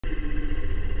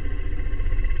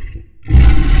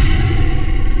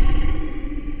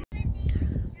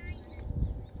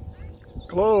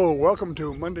Hello, welcome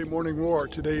to Monday Morning Roar.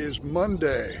 Today is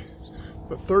Monday,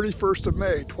 the 31st of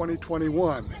May,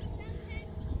 2021.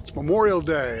 It's Memorial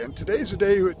Day, and today's a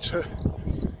day which,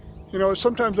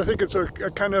 sometimes I think it's a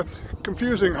kind of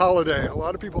confusing holiday. A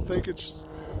lot of people think it's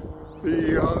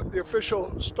the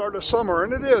official start of summer,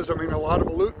 and it is. I mean, a lot of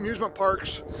amusement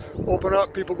parks open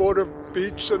up. People go to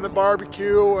beach and the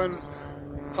barbecue and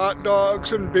hot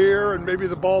dogs and beer and maybe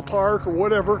the ballpark or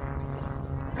whatever.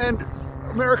 And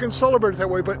Americans celebrate it that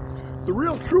way, but the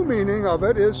real true meaning of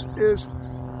it is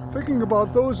thinking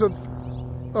about those of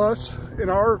us in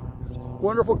our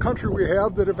wonderful country we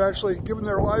have that have actually given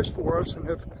their lives for us and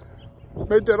have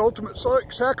made that ultimate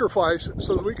sacrifice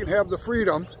so that we can have the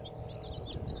freedom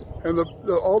and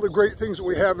all the great things that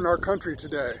we have in our country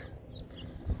today.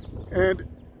 And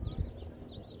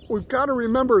we've got to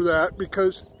remember that,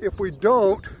 because if we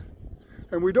don't,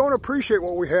 and we don't appreciate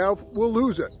what we have, we'll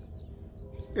lose it.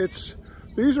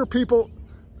 These are people,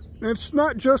 and it's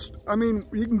not just,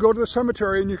 you can go to the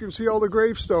cemetery and you can see all the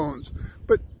gravestones,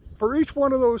 but for each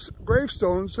one of those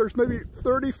gravestones, there's maybe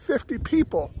 30, 50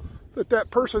 people that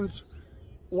person's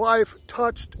life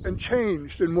touched and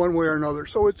changed in one way or another.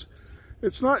 So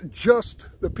it's not just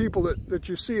the people that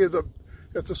you see at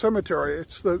the cemetery.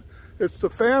 It's the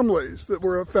families that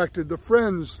were affected, the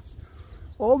friends,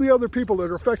 all the other people that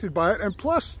are affected by it. And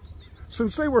plus,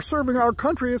 since they were serving our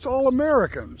country, it's all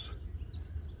Americans.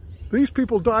 These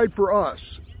people died for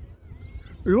us.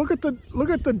 You look at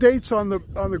the dates on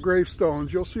the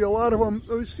gravestones. You'll see a lot of them.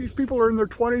 These people are in their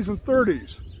 20s and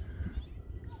 30s.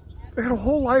 They had a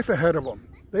whole life ahead of them.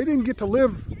 They didn't get to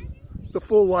live the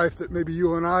full life that maybe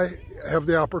you and I have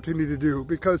the opportunity to do,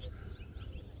 because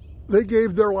they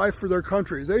gave their life for their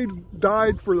country. They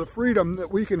died for the freedom that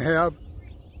we can have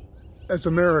as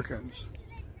Americans.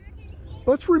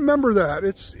 Let's remember that.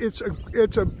 It's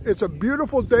a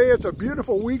beautiful day. It's a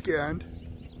beautiful weekend,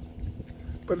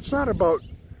 but it's not about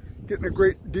getting a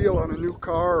great deal on a new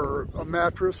car or a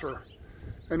mattress or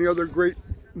any other great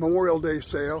Memorial Day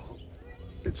sale.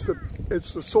 It's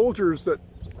the soldiers that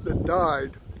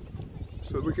died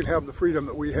so that we can have the freedom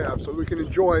that we have, so that we can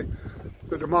enjoy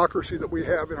the democracy that we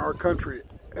have in our country,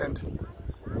 and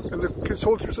the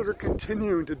soldiers that are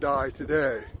continuing to die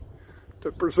today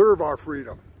to preserve our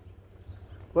freedom.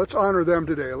 Let's honor them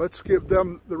today. Let's give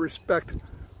them the respect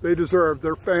they deserve,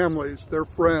 their families, their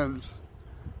friends,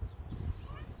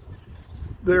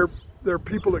 their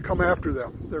people that come after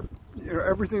them,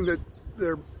 everything that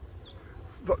their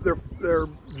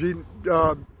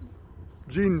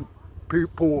gene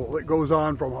pool that goes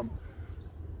on from them.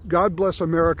 God bless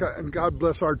America, and God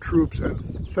bless our troops,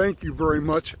 and thank you very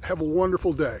much. Have a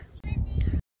wonderful day.